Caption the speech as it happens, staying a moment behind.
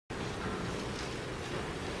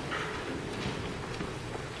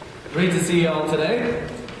Great to see you all today.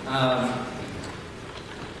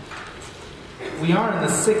 We are in the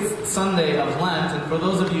 6th Sunday of Lent, and for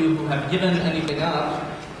those of you who have given anything up,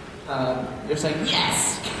 you're saying,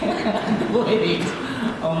 yes! Wait,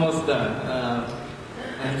 almost done.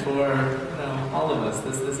 And for all of us,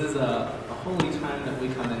 this is a holy time that we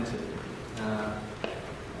come into.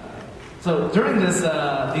 So during these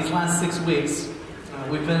last 6 weeks,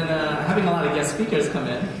 we've been having a lot of guest speakers come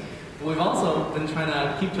in. We've also been trying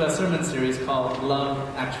to keep to a sermon series called Love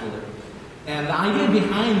Actually. And the idea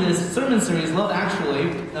behind this sermon series, Love Actually,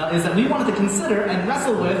 is that we wanted to consider and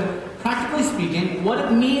wrestle with, practically speaking, what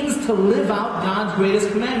it means to live out God's greatest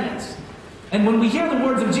commandments. And when we hear the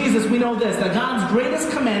words of Jesus, we know this, that God's greatest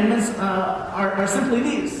commandments are simply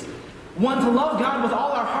these. 1, to love God with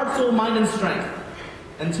all our heart, soul, mind, and strength.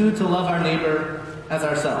 And 2, to love our neighbor as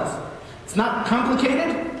ourselves. It's not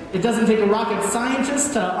complicated. It doesn't take a rocket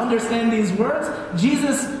scientist to understand these words.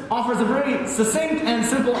 Jesus offers a very succinct and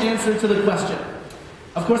simple answer to the question.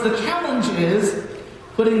 Of course, the challenge is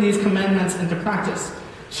putting these commandments into practice.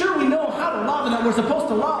 Sure, we know how to love and that we're supposed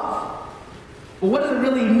to love. But what does it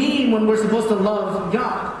really mean when we're supposed to love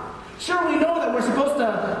God? Sure, we know that we're supposed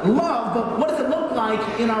to love, but what does it look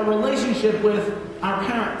like in our relationship with our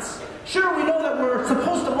parents? Sure, we know that we're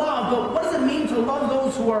supposed to love, but what does it mean to love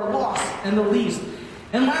those who are lost and the least?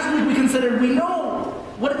 And last week we considered, we know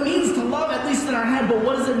what it means to love, at least in our head, but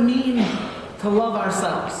what does it mean to love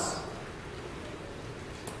ourselves?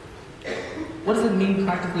 What does it mean,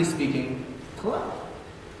 practically speaking, to love?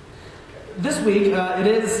 This week, it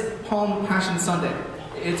is Palm Passion Sunday.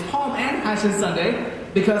 It's Palm and Passion Sunday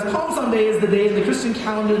because Palm Sunday is the day in the Christian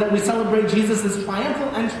calendar that we celebrate Jesus'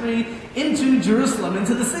 triumphal entry into Jerusalem,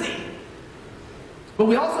 into the city. But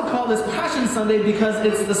we also call this Passion Sunday because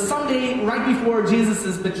it's the Sunday right before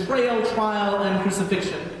Jesus' betrayal, trial, and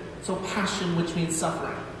crucifixion. So passion, which means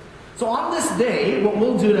suffering. So on this day, what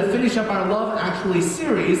we'll do to finish up our Love Actually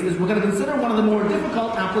series is we're going to consider one of the more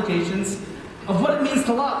difficult applications of what it means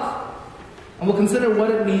to love. And we'll consider what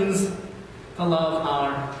it means to love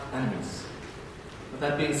our enemies. With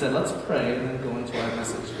that being said, let's pray and then go into our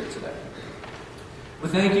message here today. We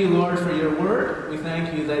thank you, Lord, for your word. We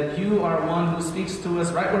thank you that you are one who speaks to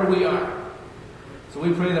us right where we are. So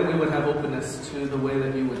we pray that we would have openness to the way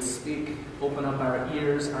that you would speak. Open up our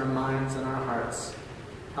ears, our minds, and our hearts.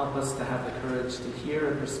 Help us to have the courage to hear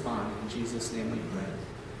and respond. In Jesus' name we pray.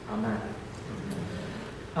 Amen.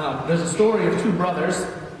 There's a story of 2 brothers.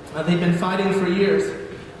 They've been fighting for years.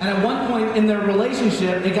 And at one point in their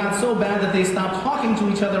relationship, it got so bad that they stopped talking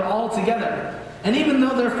to each other altogether. And even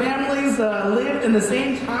though their families lived in the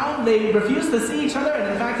same town, they refused to see each other,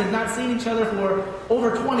 and in fact had not seen each other for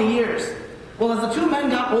over 20 years. Well, as the 2 men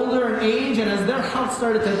got older in age, and as their health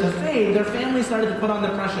started to fade, their family started to put on the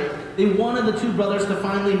pressure. They wanted the 2 brothers to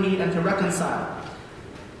finally meet and to reconcile.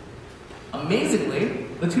 Amazingly,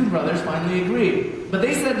 the 2 brothers finally agreed. But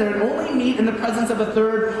they said they'd only meet in the presence of a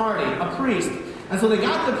third party, a priest. And so they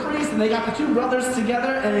got the priest and they got the 2 brothers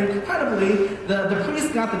together, and incredibly, the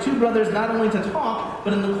priest got the 2 brothers not only to talk,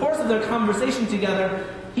 but in the course of their conversation together,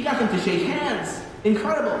 he got them to shake hands.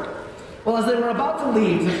 Incredible. Well, as they were about to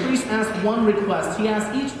leave, the priest asked one request. He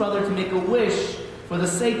asked each brother to make a wish for the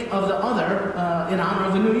sake of the other in honor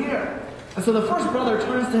of the new year. And so the first brother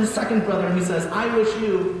turns to his second brother and he says, I wish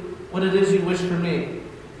you what it is you wish for me.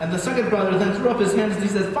 And the second brother then threw up his hands and he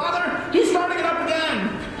says, Father, he's starting it up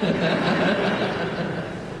again!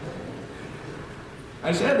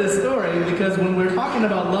 I share this story because when we're talking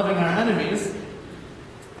about loving our enemies,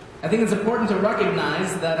 I think it's important to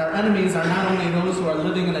recognize that our enemies are not only those who are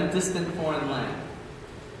living in a distant foreign land.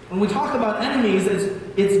 When we talk about enemies,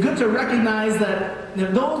 it's good to recognize that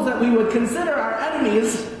those that we would consider our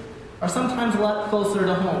enemies are sometimes a lot closer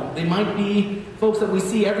to home. They might be folks that we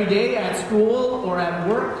see every day at school or at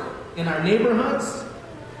work, in our neighborhoods.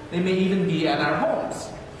 They may even be at our homes.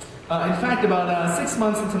 In fact, about 6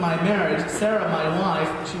 months into my marriage, Sarah, my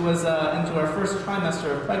wife, she was into her first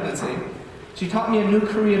trimester of pregnancy. She taught me a new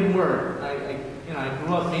Korean word. I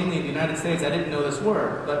grew up mainly in the United States. I didn't know this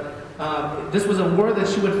word, but this was a word that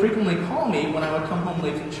she would frequently call me when I would come home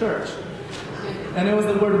late from church. And it was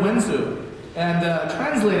the word wensu. And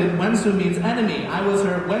translated, wensu means enemy. I was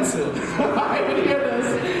her wensu. I would hear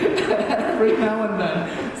this every now and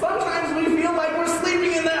then. Sometimes we feel like we're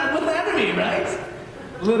sleeping with the enemy, right?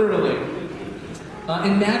 Literally.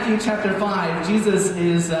 In Matthew chapter 5, Jesus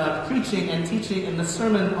is preaching and teaching in the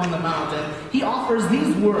Sermon on the Mount, and he offers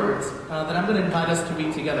these words that I'm going to invite us to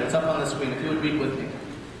read together. It's up on the screen, if you would read with me.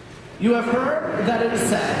 You have heard that it is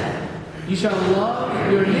said, you shall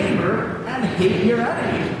love your neighbor and hate your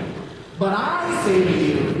enemy. But I say to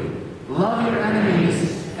you, love your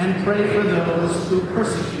enemies and pray for those who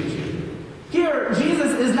persecute you. Here,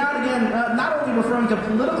 Jesus is not only referring to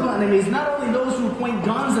political enemies, not only those who point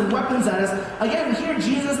guns and weapons at us. Again, here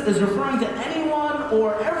Jesus is referring to anyone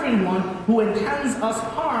or everyone who intends us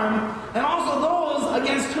harm, and also those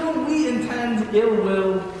against whom we intend ill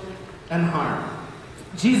will and harm.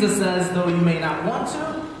 Jesus says, though you may not want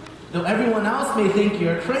to, though everyone else may think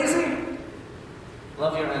you're crazy,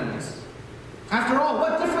 love your enemies. After all,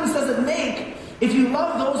 what difference does it make if you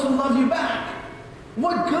love those who love you back?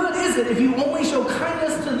 What good is it if you only show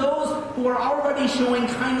kindness to those who are already showing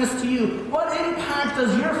kindness to you? What impact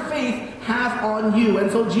does your faith have on you? And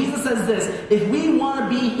so Jesus says this: if we want to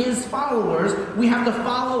be his followers, we have to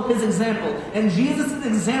follow his example. And Jesus'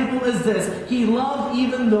 example is this: he loved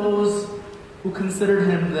even those who considered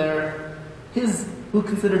him their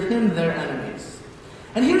enemies.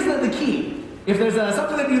 And here's the key. If there's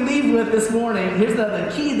something that you leave with this morning, here's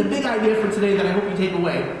the key, the big idea for today that I hope you take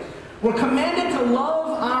away. We're commanded to love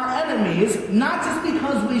our enemies, not just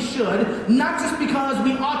because we should, not just because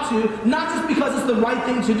we ought to, not just because it's the right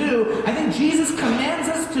thing to do. I think Jesus commands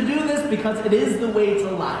us to do this because it is the way to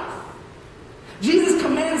life. Jesus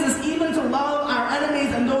commands us even to love our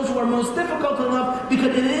enemies and those who are most difficult to love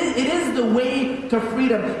because it is the way to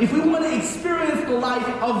freedom. If we want to experience the life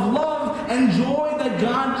of love and joy that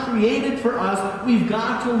God created for us, we've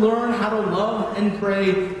got to learn how to love and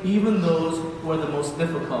pray even those who are the most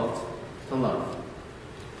difficult to love.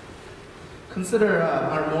 Consider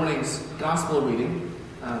our morning's gospel reading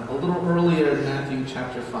a little earlier in Matthew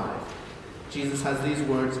chapter 5. Jesus has these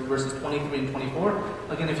words, verses 23 and 24.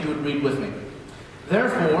 Again, if you would read with me.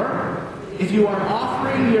 Therefore, if you are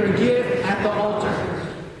offering your gift at the altar,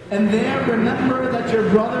 and there remember that your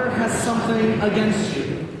brother has something against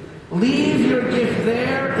you, leave your gift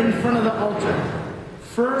there in front of the altar.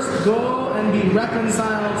 First go and be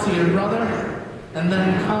reconciled to your brother, and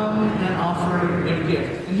then come and offer your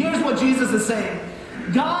gift. And here's what Jesus is saying.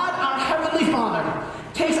 God, our Heavenly Father,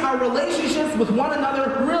 takes our relationships with one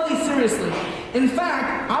another really seriously. In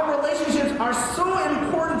fact, our relationships are so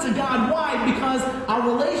important to God. Why? Because our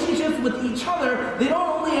relationships with each other, they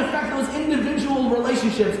don't only affect those individual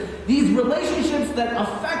relationships. These relationships that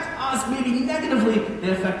affect us maybe negatively,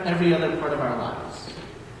 they affect every other part of our lives.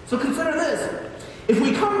 So consider this. If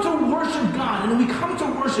we come to worship God, and we come to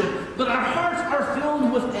worship, but our hearts are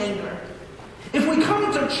filled with anger. If we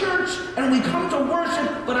come to church and we come to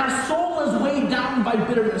worship, but our soul is weighed down by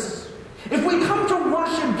bitterness. If we come to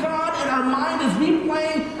worship God and our mind is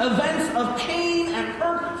replaying events of pain and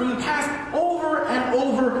hurt from the past over and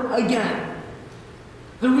over again.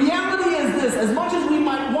 The reality is this: as much as we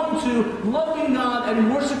might want to, loving God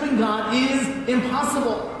and worshiping God is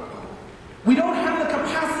impossible. We don't have the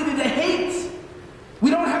capacity to hate.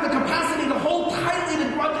 We don't have the capacity to hold tightly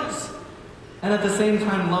to grudges. And at the same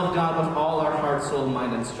time, love God with all our heart, soul,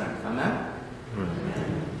 mind, and strength. Amen?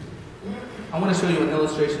 I want to show you an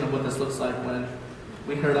illustration of what this looks like when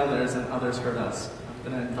we hurt others and others hurt us.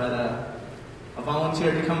 I'm going to invite a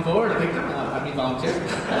volunteer to come forward. Volunteer.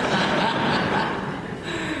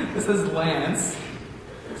 This is Lance.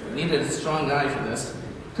 I needed a strong guy for this.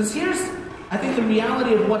 Because here's, I think, the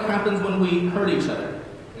reality of what happens when we hurt each other.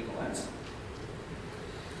 Lance.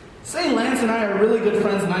 Say Lance and I are really good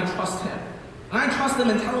friends and I trust him. And I trust him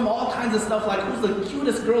and tell him all kinds of stuff like, who's the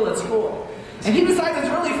cutest girl at school? And he decides it's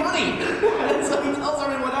really funny. And so he tells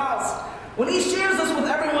everyone else. When he shares this with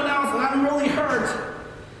everyone else and I'm really hurt,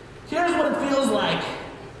 here's what it feels like.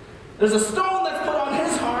 There's a stone that's put on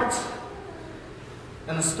his heart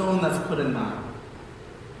and a stone that's put in mine.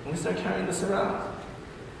 And we start carrying this around.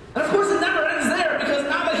 And of course it never ends there, because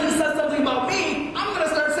now that he said something about me, I'm going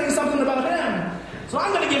to start saying something about him. So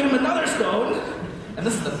I'm going to give him another stone. And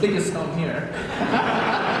this is the biggest stone here.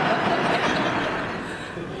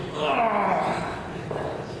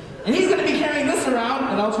 And he's going to be carrying this around,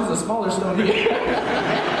 and I'll choose a smaller stone here.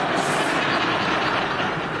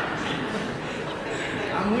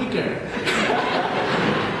 I'm weaker.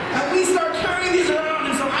 And we start carrying these around,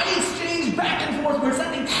 and so I exchange back and forth. We're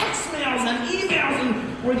sending text mails and emails,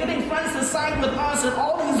 and we're getting friends to side with us, and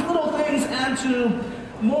all these little things add to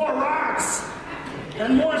more rocks,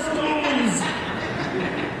 and more stones,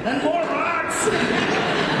 and more rocks,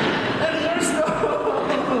 and more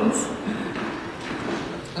stones.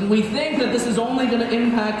 And we think that this is only going to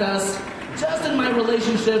impact us just in my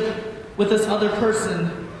relationship with this other person.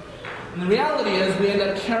 And the reality is we end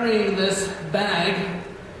up carrying this bag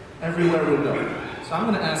everywhere we go. So I'm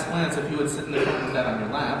going to ask Lance if you would sit in the front with that on your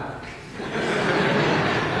lap.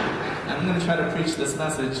 And I'm going to try to preach this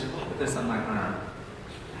message with this on my arm.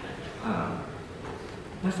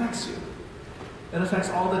 It affects you. It affects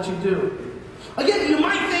all that you do. Again, you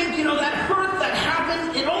might think, that hurt that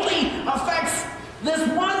happened, it only affects this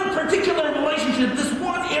one particular relationship, this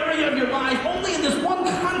one area of your life, only in this one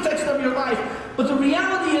context of your life. But the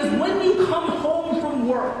reality is, when you come home from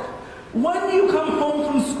work, when you come home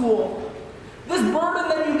from school, this burden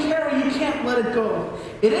that you carry, you can't let it go.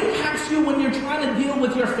 It impacts you when you're trying to deal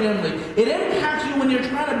with your family. It impacts you when you're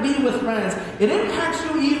trying to be with friends. It impacts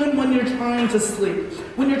you even when you're trying to sleep.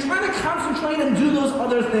 When you're trying to concentrate and do those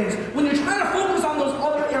other things. When you're trying to focus on those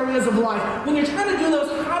other areas of life. When you're trying to do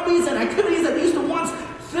those hobbies and activities that used to once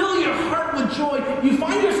fill your heart with joy, you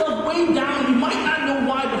find yourself weighed down. You might not know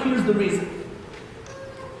why, but here's the reason.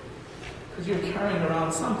 Because you're carrying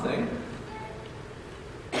around something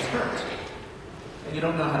that's hurt. And you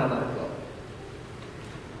don't know how to let it go.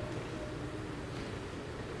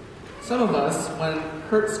 Some of us, when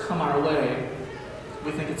hurts come our way,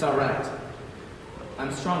 we think it's all right.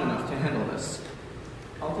 I'm strong enough to handle this.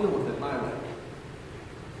 I'll deal with it my way.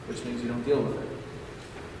 Which means you don't deal with it.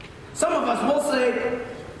 Some of us will say,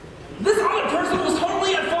 this other person was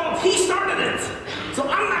totally at fault. He started it. So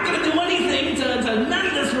I'm not going to do anything to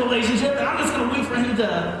mend this relationship, and I'm just going to wait for him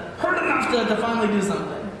to hurt enough to finally do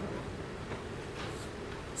something.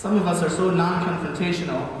 Some of us are so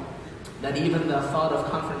non-confrontational that even the thought of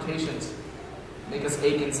confrontations make us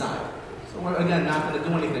ache inside. So we're, again, not going to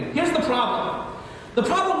do anything. Here's the problem. The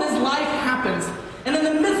problem is life happens. And in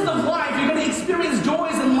the midst of life, you're going to experience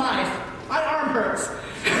joys in life. My arm hurts.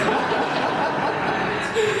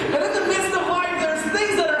 And in the midst of life, there's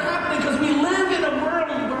things that are happening because we live in a world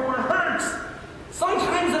where we're hurt.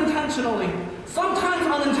 Sometimes intentionally. Sometimes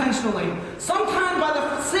unintentionally. Sometimes by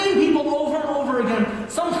the same people over and over again.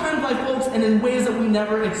 Sometimes by folks and in ways that we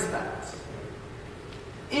never expect.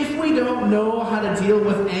 If we don't know how to deal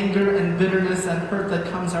with anger and bitterness and hurt that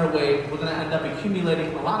comes our way, we're going to end up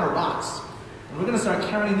accumulating a lot of rocks. And we're going to start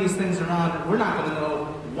carrying these things around, and we're not going to know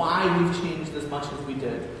why we've changed as much as we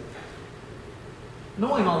did.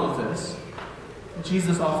 Knowing all of this,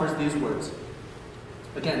 Jesus offers these words.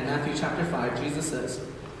 Again, Matthew chapter 5, Jesus says,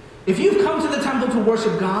 if you've come to the temple to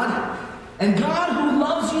worship God, and God who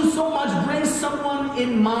loves you so much brings someone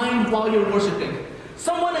in mind while you're worshiping,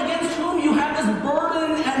 someone against whom you have this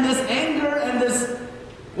burden and this anger and this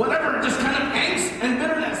whatever, just kind of angst and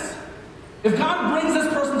bitterness. If God brings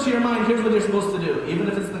this person to your mind, here's what you're supposed to do. Even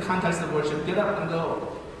if it's in the context of worship, get up and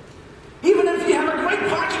go. Even if you have a great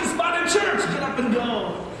parking spot in church, get up and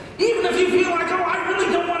go. Even if you feel like, oh, I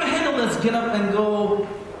really don't want to handle this, get up and go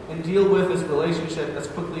and deal with this relationship as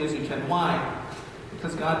quickly as you can. Why?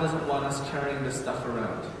 Because God doesn't want us carrying this stuff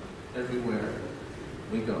around everywhere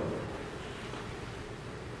we go.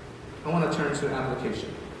 I want to turn to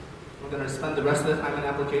application. We're going to spend the rest of the time in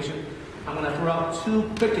application. I'm going to throw out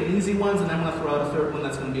two quick and easy ones, and I'm going to throw out a third one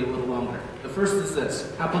that's going to be a little longer. The first is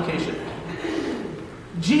this, application.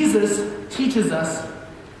 Jesus teaches us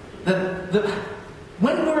that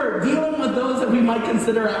when we're dealing with those that we might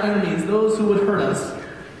consider our enemies, those who would hurt us,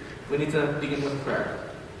 we need to begin with prayer.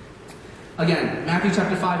 Again, Matthew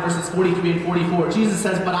chapter 5, verses 43 and 44, Jesus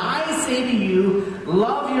says, but I say to you,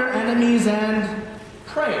 love your enemies and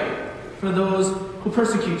pray for those who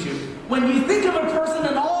persecute you. When you think of a person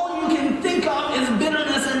and all you can think of is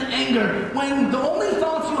bitterness and anger, when the only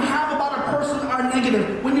thoughts you have about a person are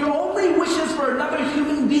negative, when your only wishes for another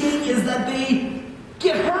human being is that they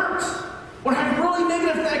get hurt or have really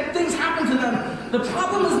negative things happen to them, the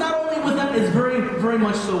problem is not only with them, it's very, very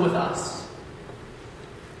much so with us.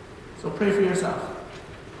 So pray for yourself.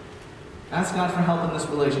 Ask God for help in this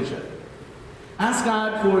relationship. Ask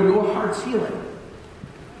God for your heart's healing.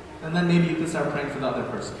 And then maybe you can start praying for the other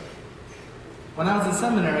person. When I was in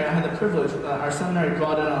seminary, I had the privilege, our seminary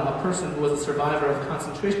brought in a person who was a survivor of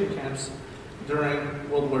concentration camps during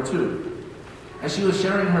World War II. As she was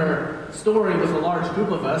sharing her story with a large group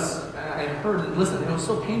of us, I heard and listened. It was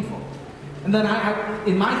so painful. And then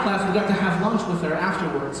in my class, we got to have lunch with her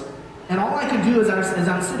afterwards. And all I could do as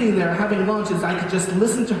I'm sitting there having lunch is I could just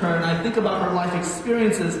listen to her and I think about her life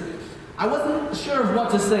experiences. I wasn't sure of what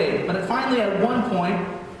to say, but finally at one point,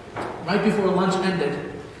 right before lunch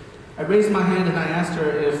ended, I raised my hand and I asked her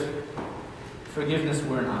if forgiveness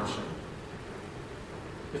were an option.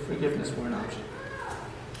 If forgiveness were an option.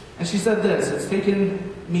 And she said this, it's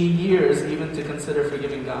taken me years even to consider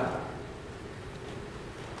forgiving God.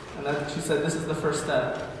 And she said, this is the first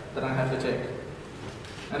step that I have to take.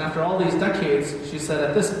 And after all these decades, she said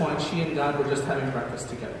at this point, she and God were just having breakfast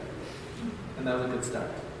together. And that was a good start.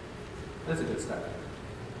 That's a good start.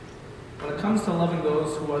 When it comes to loving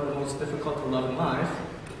those who are the most difficult to love in life,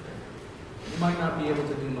 you might not be able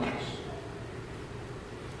to do much.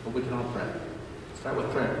 But we can all pray. Start with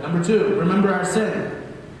prayer. Number 2, remember our sin.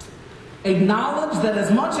 Acknowledge that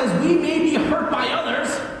as much as we may be hurt by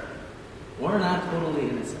others, we're not totally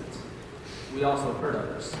innocent. We also hurt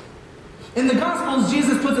others. In the Gospels,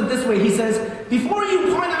 Jesus puts it this way. He says, before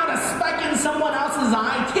you point out a speck in someone else's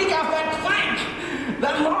eye, take out that plank,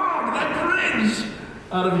 that log, that bridge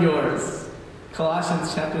out of yours.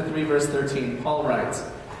 Colossians chapter 3, verse 13, Paul writes,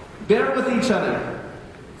 bear with each other.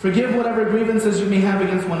 Forgive whatever grievances you may have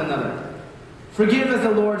against one another. Forgive as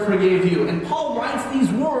the Lord forgave you. And Paul writes these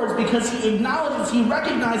words because he acknowledges, he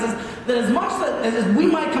recognizes that as much as we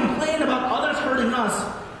might complain about others hurting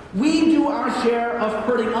us, we do our share of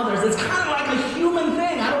hurting others. It's kind of like a human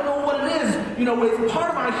thing. I don't know what it is. You know, with part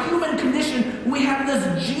of our human condition, we have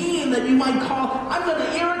this gene that you might call, I'm going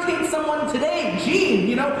to irritate someone today. Gene,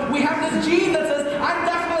 you know, we have this gene that says, I'm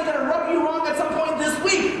definitely going to rub you wrong at some point this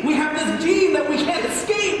week. We have this gene that we can't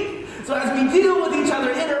escape. So as we deal with each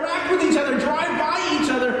other, interact with each other, drive by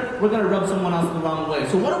each other, we're going to rub someone else the wrong way.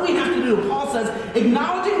 So what do we have to do? Paul says,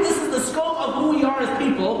 acknowledging this is the scope of who we are as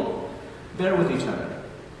people, bear with each other.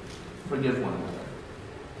 Forgive one another.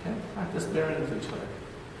 Okay? Practice bearing with each other.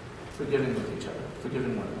 Forgiving with each other.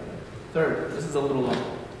 Forgiving one another. Third, this is a little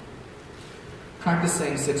long. Practice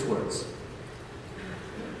saying 6 words.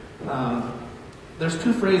 There's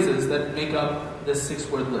 2 phrases that make up this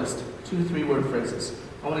 6-word list. 2 3-word phrases.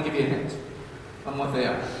 I want to give you a hint on what they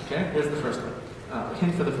are. Okay? Here's the first one.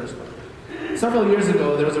 Hint for the first one. Several years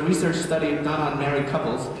ago, there was a research study done on married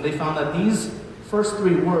couples, and they found that these first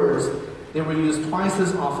 3 words, they were used twice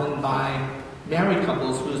as often by married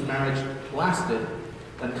couples whose marriage lasted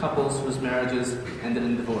than couples whose marriages ended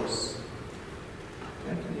in divorce.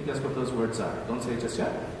 Okay? Can you guess what those words are? Don't say it just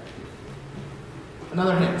yet.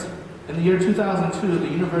 Another hint. In the year 2002, the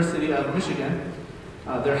University of Michigan,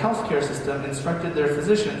 their healthcare system instructed their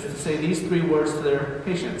physicians to say these 3 words to their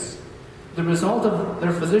patients. The result of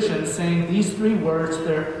their physicians saying these 3 words to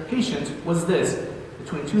their patient was this.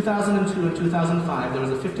 Between 2002 and 2005, there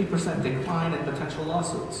was a 50% decline in potential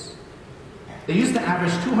lawsuits. They used to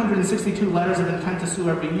average 262 letters of intent to sue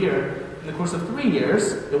every year. In the course of 3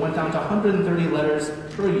 years, it went down to 130 letters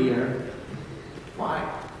per year. Why?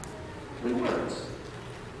 3 words.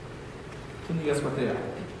 Can you guess what they are?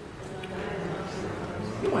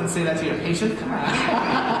 You wouldn't say that to your patient? Come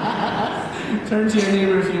on. Turn to your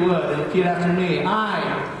neighbor if you would and repeat after me. I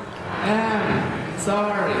am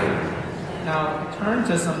sorry. Now, turn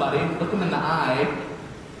to somebody, look them in the eye,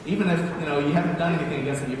 even if, you haven't done anything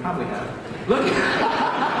against them, you probably have. Look at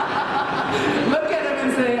him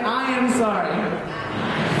and say, I am sorry.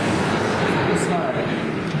 I'm sorry.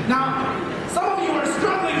 Now, some of you are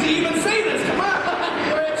struggling to even say this. Come on,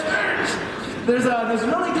 we're at church. There's this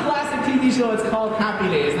really classic TV show, it's called Happy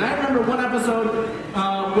Days. And I remember one episode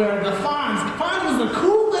where the Fonz was the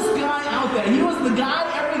coolest guy out there. He was the guy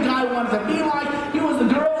every guy wanted to be like. He was the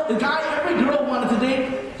guy every girl wanted to date.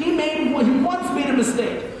 He once made a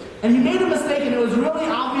mistake. And he made a mistake and it was really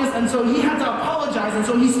obvious, and so he had to apologize. And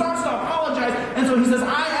so he starts to apologize, and so he says,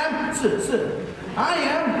 I am I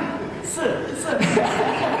am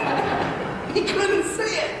He couldn't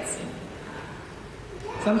say it.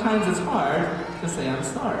 Sometimes it's hard to say I'm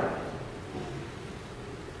sorry.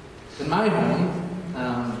 In my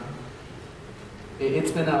home,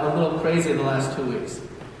 it's been a little crazy the last 2 weeks.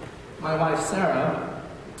 My wife, Sarah,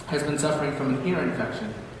 has been suffering from an ear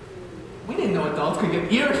infection. We didn't know adults could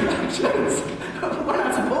get ear infections. We're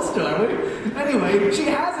not supposed to, are we? Anyway, she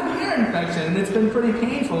has an ear infection, and it's been pretty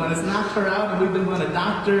painful, and it's knocked her out, and we've been going to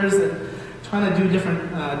doctors and trying to do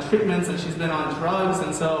different treatments, and she's been on drugs,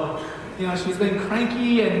 and so, she's been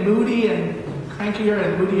cranky and moody, and crankier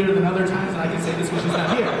and moodier than other times, and I can say this when she's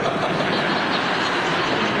not here.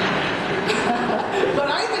 But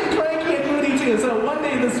I've been cranky and moody too, so one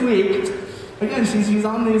day this week, again, she's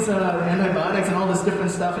on these antibiotics and all this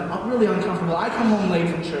different stuff, and really uncomfortable. I come home late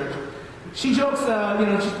from church. She jokes,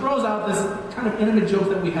 she throws out this kind of intimate joke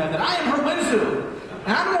that we have that I am her Winsu.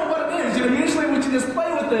 And I don't know what it is. Usually we can just play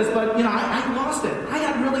with this, but I lost it. I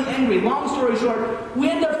got really angry. Long story short, we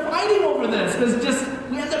end up fighting over this because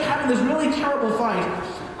we end up having this really terrible fight.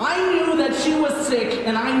 I knew that she was sick,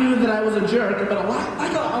 and I knew that I was a jerk, but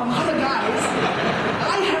like a lot of guys,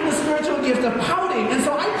 I have the spiritual gift of pouting, and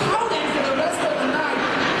so I pouted for the rest of the night,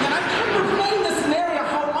 and I kept replaying the scenario,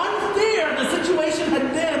 how unfair the situation had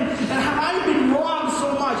been, and how I'd been wronged so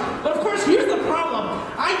much. But of course, here's the problem.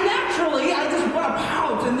 I just want to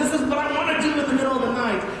pout, and this is what I want to do in the middle of the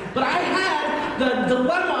night. But I had the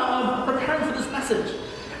dilemma of preparing for this message.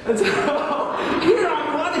 And so, here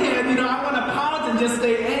on one hand, I want to pout and just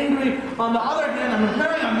stay angry. On the other hand, I'm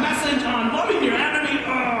preparing a message on loving your enemy.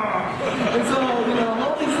 And so, the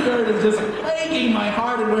Holy Spirit is just plaguing my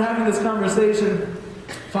heart, and we're having this conversation.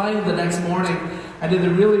 Finally, the next morning, I did the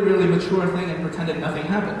really, really mature thing and pretended nothing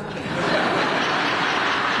happened.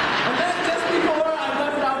 And then just before I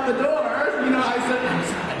left out the door, I said, I'm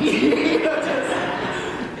sorry.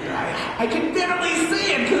 I can barely say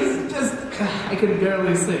it, I can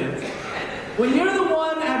barely say it. When you're the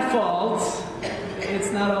one at fault,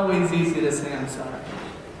 it's not always easy to say I'm sorry.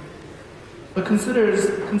 But consider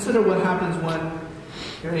what happens when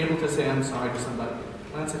you're able to say I'm sorry to somebody.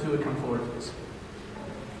 Lance, if you would come forward, please.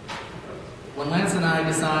 When Lance and I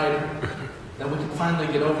decide that we can finally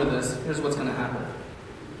get over this, here's what's going to happen.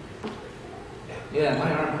 Yeah,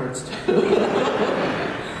 my arm hurts too.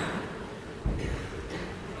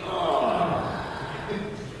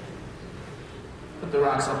 Put the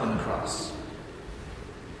rocks up on the cross.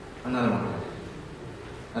 Another one.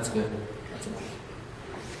 That's good. That's enough.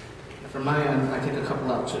 And from my end, I take a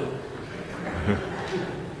couple out too.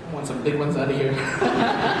 I want some big ones out of here.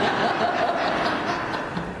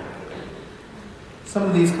 Some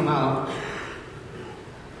of these come out.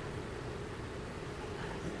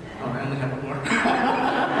 Oh, I only have one more.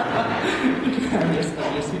 You can have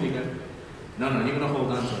your seat again. No, you're going to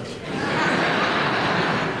hold on to it.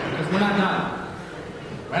 Because we're not done.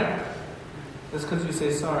 Right? Just because you say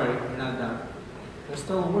sorry, you're not done. There's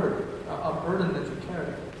still a word, a burden that you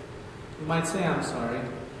carry. You might say, I'm sorry.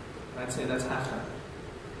 I'd say that's half done.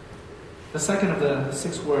 The second of the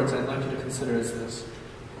 6 words I'd like you to consider is this.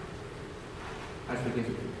 I forgive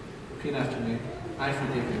you. Repeat after me. I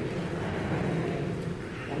forgive you.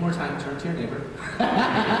 One more time, turn to your neighbor.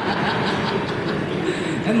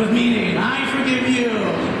 And with meaning, I forgive you.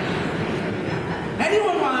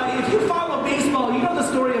 Anyone, if you follow baseball, you know the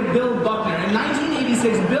story of Bill Buckner. In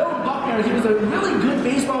 1986, Bill Buckner, he was a really good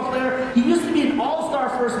baseball player. He used to be an all-star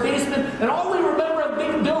first baseman. And all we remember of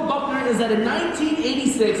Bill Buckner is that in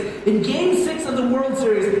 1986, in Game 6 of the World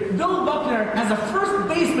Series, Bill Buckner, as a first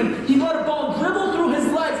baseman, he let a ball dribble through his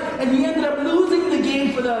legs, and he ended up losing the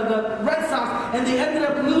game for the Red Sox, and they ended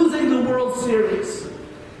up losing the World Series.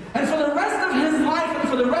 And for the rest of his life and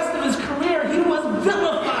for the rest of his career, he was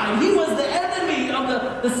vilified. He was the enemy of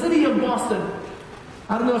the city of Boston.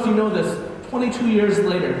 I don't know if you know this. 22 years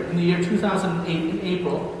later, in the year 2008, in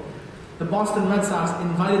April, the Boston Red Sox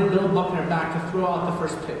invited Bill Buckner back to throw out the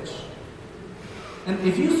first pitch. And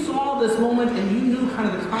if you saw this moment and you knew kind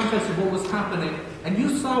of the context of what was happening, and you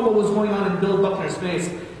saw what was going on in Bill Buckner's face,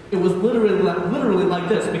 it was literally like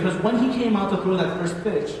this, because when he came out to throw that first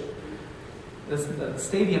pitch, the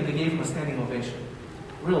stadium, they gave him a standing ovation.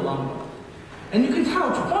 Real long one. And you can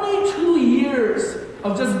tell 22 years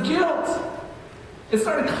of just guilt. It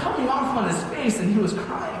started coming off on his face and he was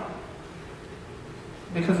crying.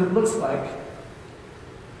 Because it looks like,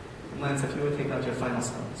 Lance, if you would take out your final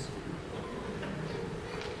stones.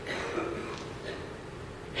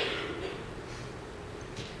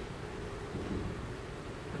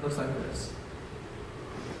 It looks like this.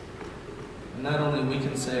 And not only we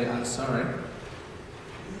can say, I'm sorry,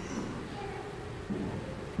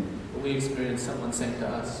 but we experience someone saying to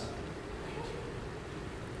us,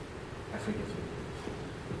 I forgive you.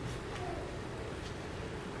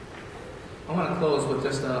 I want to close with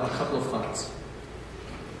just a couple of thoughts.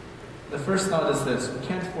 The first thought is this: we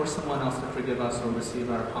can't force someone else to forgive us or receive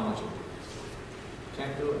our apology.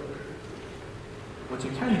 Can't do it. What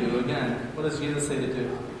you can do, again, what does Jesus say to do?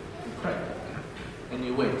 You pray and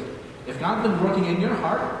you wait. If God's been working in your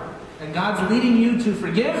heart and God's leading you to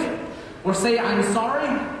forgive or say, I'm sorry,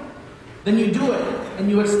 then you do it and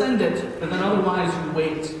you extend it, but then otherwise you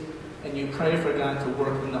wait and you pray for God to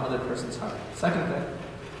work in the other person's heart. Second thing,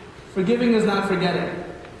 forgiving is not forgetting.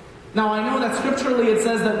 Now I know that scripturally it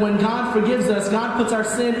says that when God forgives us, God puts our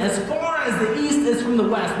sin as far as the east is from the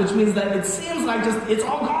west, which means that it seems like just it's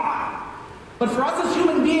all gone. But for us as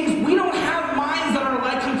human beings, we don't have minds that are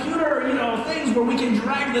like computer, things where we can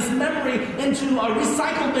drag this memory into a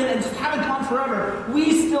recycle bin and just have it gone forever.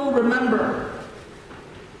 We still remember.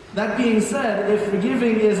 That being said, if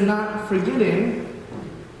forgiving is not forgetting,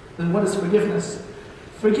 then what is forgiveness?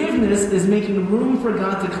 Forgiveness is making room for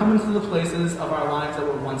God to come into the places of our lives that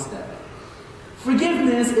were once dead.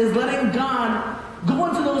 Forgiveness is letting God go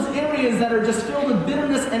into those areas that are just filled with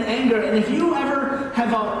bitterness and anger. And if you ever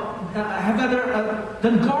have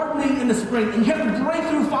done gardening in the spring and you have to break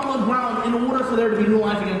through fallow ground in order for there to be new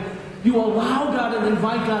life again, you allow God and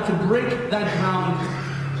invite God to break that ground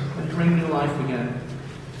and bring new life again.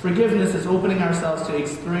 Forgiveness is opening ourselves to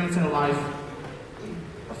experiencing a life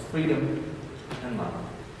of freedom and love.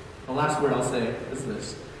 The last word I'll say is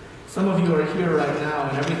this. Some of you are here right now,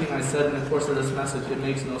 and everything I said in the course of this message, it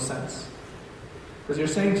makes no sense. Because you're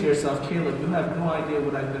saying to yourself, Caleb, you have no idea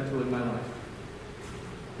what I've been through in my life.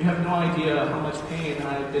 You have no idea how much pain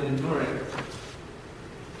I've been enduring.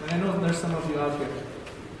 And I know there's some of you out here.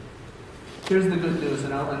 Here's the good news,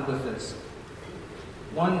 and I'll end with this.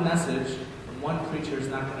 One message from one preacher is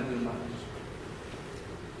not going to do much.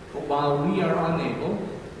 But while we are unable,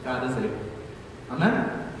 God is able.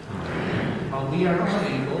 Amen? Amen. While we are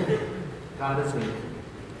unable, God is able.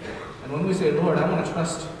 And when we say, Lord, I want to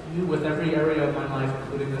trust you with every area of my life,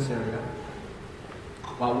 including this area,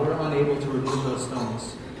 while we're unable to remove those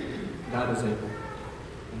stones, God is able.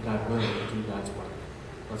 And God will do God's work.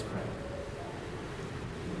 Let's pray.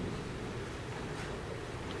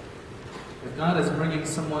 If God is bringing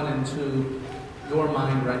someone into your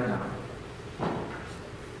mind right now,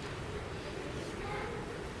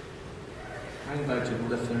 I invite you to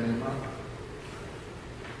lift their name up.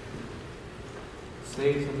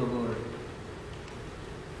 Say to the Lord,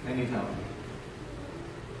 I need help.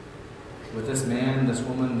 With this man, this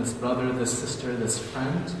woman, this brother, this sister, this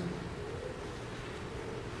friend,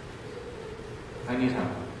 I need help.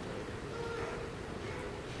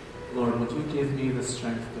 Lord, would you give me the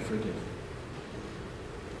strength to forgive?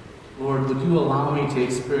 Lord, would you allow me to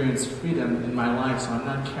experience freedom in my life so I'm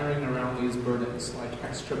not carrying around these burdens like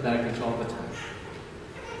extra baggage all the time?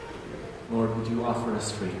 Lord, would you offer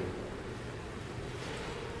us freedom?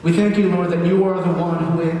 We thank you, Lord, that you are the one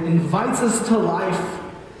who invites us to life.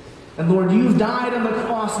 And Lord, you've died on the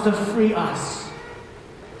cross to free us.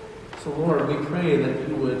 So Lord, we pray that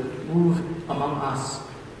you would move among us,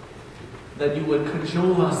 that you would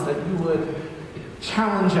cajole us, that you would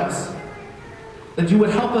challenge us, that you would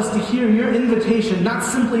help us to hear your invitation, not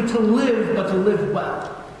simply to live, but to live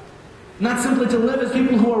well. Not simply to live as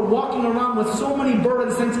people who are walking around with so many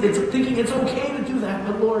burdens, thinking it's okay to do that,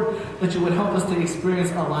 but Lord, that you would help us to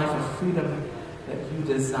experience a life of freedom that you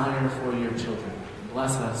desire for your children.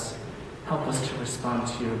 Bless us. Help us to respond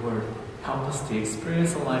to your word. Help us to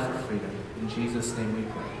experience a life of freedom. In Jesus' name we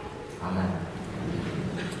pray. Amen.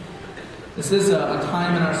 This is a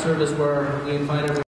time in our service where we invite everyone